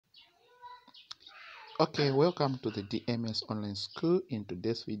Okay, welcome to the DMS online school. In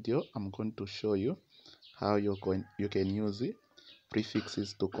today's video, I'm going to show you how you can use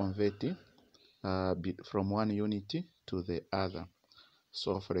prefixes to convert from one unit to the other.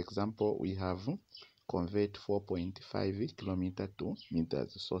 So for example, we have convert 4.5 kilometer to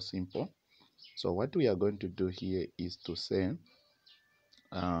meters. So simple. So what we are going to do here is to say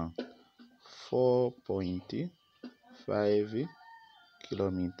 4.5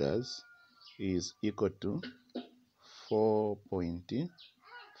 kilometers is equal to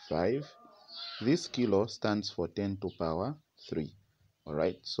 4.5. This kilo stands for 10 to power 3. All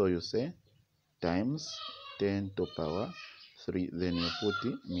right, so you say times 10 to power 3, then you put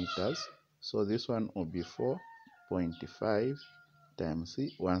meters. So this one will be 4.5 times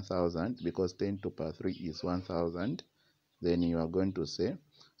 1000, because 10 to power 3 is 1000. Then you are going to say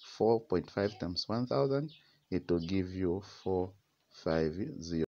 4.5 times 1000, it will give you 450.